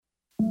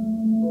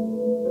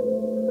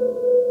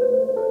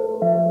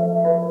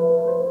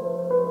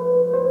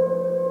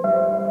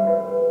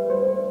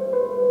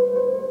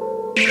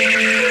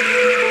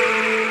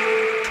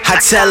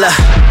tell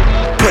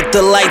her, put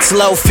the lights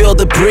low, feel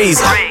the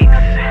breeze.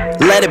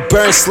 Let it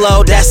burn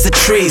slow, that's the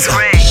treason.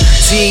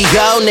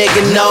 T.O.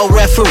 nigga, no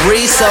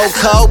referee, so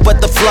cold,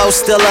 but the flow's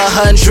still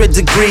 100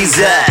 degrees.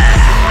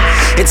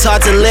 It's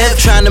hard to live,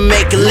 trying to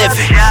make a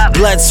living.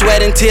 Blood,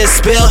 sweat, and tears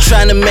spill,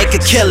 trying to make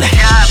a killing.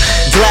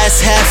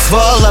 Glass half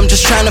full, I'm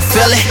just trying to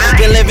fill it.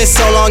 Been living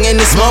so long in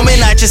this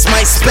moment, I just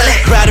might spill it.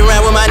 Riding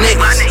around with my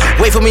niggas,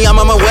 wait for me, I'm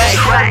on my way.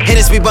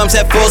 Hitting speed bumps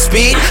at full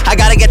speed, I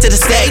gotta get to the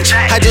stage.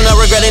 I do not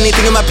regret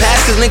anything in my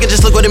past, cause nigga,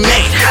 just look what it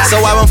made. So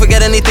I won't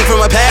forget anything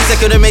from my past that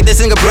could've made this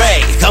thing a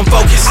break. I'm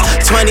focused,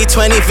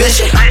 2020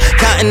 vision,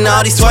 counting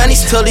all these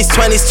 20s till these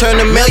 20s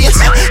turn to millions.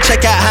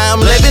 Check out how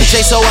I'm living,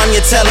 J-So on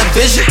your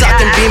television.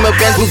 Talking Beamer,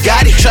 Benz,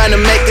 Bugatti, trying to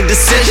make a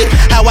decision.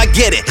 How I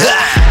get it,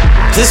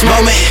 this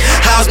moment,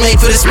 I was made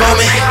for this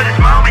moment.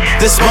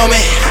 This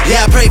moment,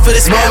 yeah, I pray for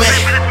this moment.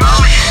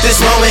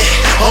 This moment,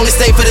 only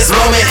stay for this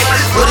moment.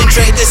 Wouldn't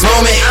trade this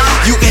moment.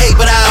 You can hate,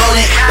 but I own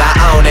it. I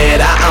own it,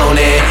 I own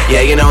it.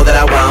 Yeah, you know that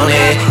I want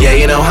it. Yeah,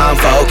 you know how I'm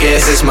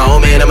focused. This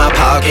moment in my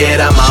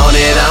pocket, I'm on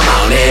it, I'm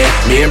on it.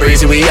 Me and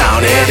Breezy, we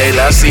on it. They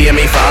love seeing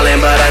me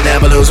falling, but I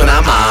never lose when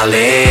I'm all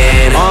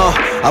in.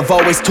 I've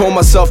always told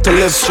myself to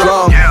live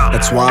strong.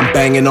 That's why I'm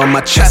banging on my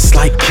chest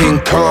like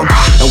King Kong.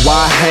 And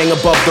why I hang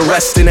above the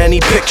rest in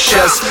any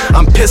pictures.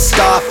 I'm pissed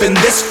off in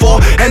this for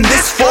and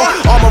this for.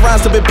 All my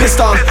rhymes have been pissed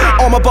on.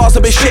 All my bars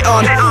have been shit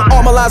on. All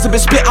my lies have been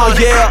spit on.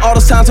 Yeah, all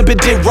those times I've been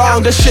did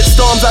wrong. The shit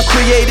storms I've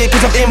created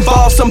cause I've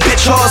involved some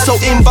bitch hard.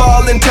 So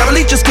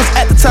involuntarily, just cause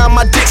at the time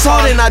my dick's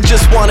hard and I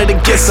just wanted to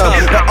get some.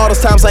 But all those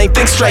times I ain't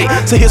think straight.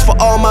 So here's for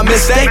all my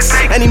mistakes.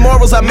 Any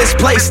morals I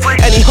misplaced.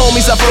 Any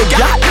homies I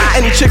forgot.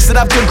 Any chicks that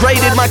I've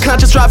degraded. My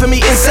conscience driving me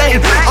insane.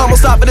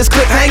 Almost off of this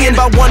clip hanging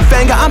by one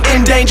finger. I'm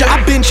in danger.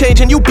 I've been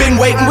changing. You've been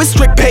waiting with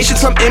strict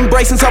patience. I'm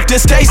embracing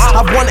self-distaste.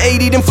 I've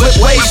 180'd and flip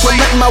ways from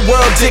letting my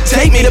world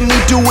dictate me to me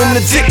doing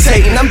the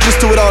dictating. I'm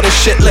just doing all this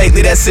shit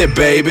lately. That's it,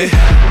 baby.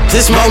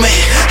 This moment,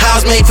 I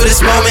was made for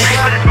this moment.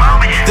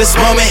 This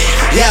moment,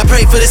 yeah, I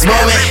pray for this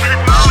moment.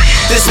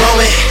 This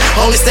moment,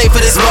 only stay for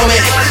this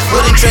moment.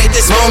 Wouldn't trade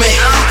this moment.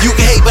 You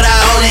can hate, but I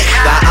own it.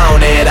 I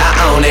own it, I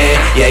own it.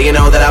 Yeah, you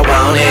know that I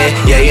want it.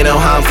 Yeah, you know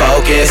how I'm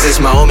focused. This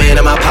moment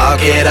in my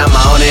pocket, I'm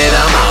on it,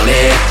 I'm on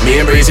it. Me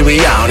and Breezy, we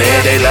on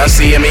it. They love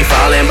seeing me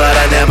falling, but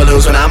I never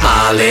lose when I'm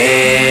all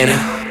in.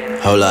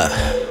 Hold up.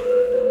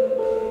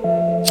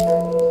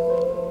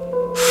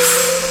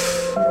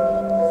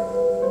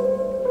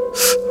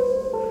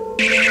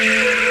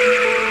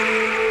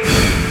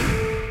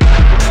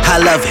 I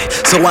love it,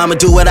 so I'ma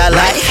do what I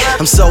like.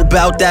 I'm so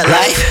about that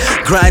life,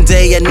 grind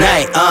day and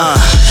night.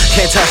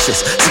 Can't touch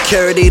this,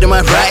 security to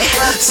my right.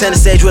 Center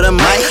stage with a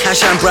mic, I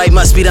shine bright,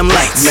 must be them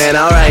lights. Man,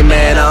 alright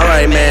man,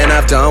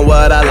 I've done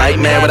what I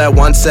like, man. Without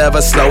once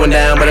ever slowing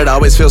down, but it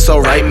always feels so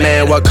right,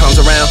 man. What comes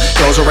around,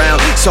 goes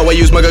around. So I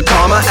use my good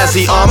karma as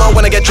the armor.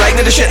 When I get dragged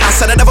into shit I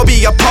said I'd never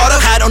be a part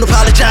of. I don't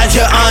apologize,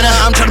 your honor,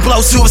 I'm trying to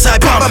blow suicide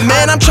bomber. But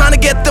man, I'm trying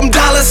to get them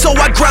dollars, so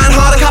I grind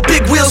harder. Got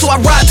big wheels, so I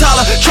ride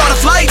taller. Charter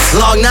flights,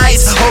 long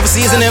nights,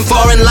 overseas and in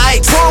foreign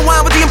lights. Pouring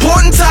wine with the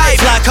important type.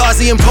 Fly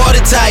cars, the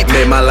imported type.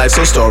 Made my life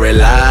so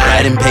storyline.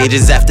 Writing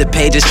pages after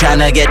pages, trying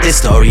to get this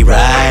story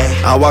right.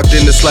 I walked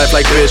in this life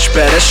like, bitch,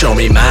 better show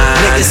me mine.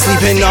 Niggas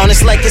sleeping on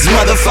us like it's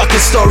motherfucking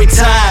story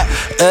time.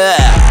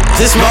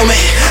 This moment,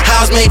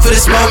 I was made for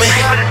this moment.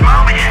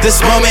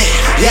 This moment,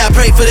 yeah, I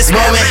pray for this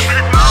moment.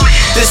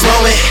 This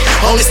moment,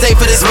 only stay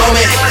for this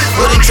moment.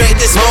 Wouldn't trade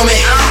this moment.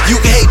 You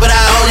can hate, but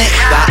I own it.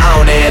 I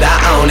own it, I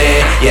own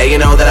it. Yeah, you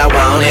know that I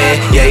want it.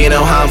 Yeah, you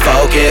know how I'm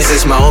focused.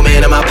 This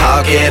moment in my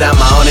pocket, I'm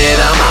on it,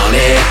 I'm on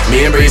it.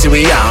 Me and Breezy,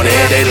 we on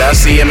it. They love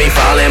seeing me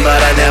falling, but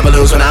I never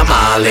lose when I'm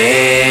all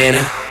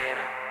in.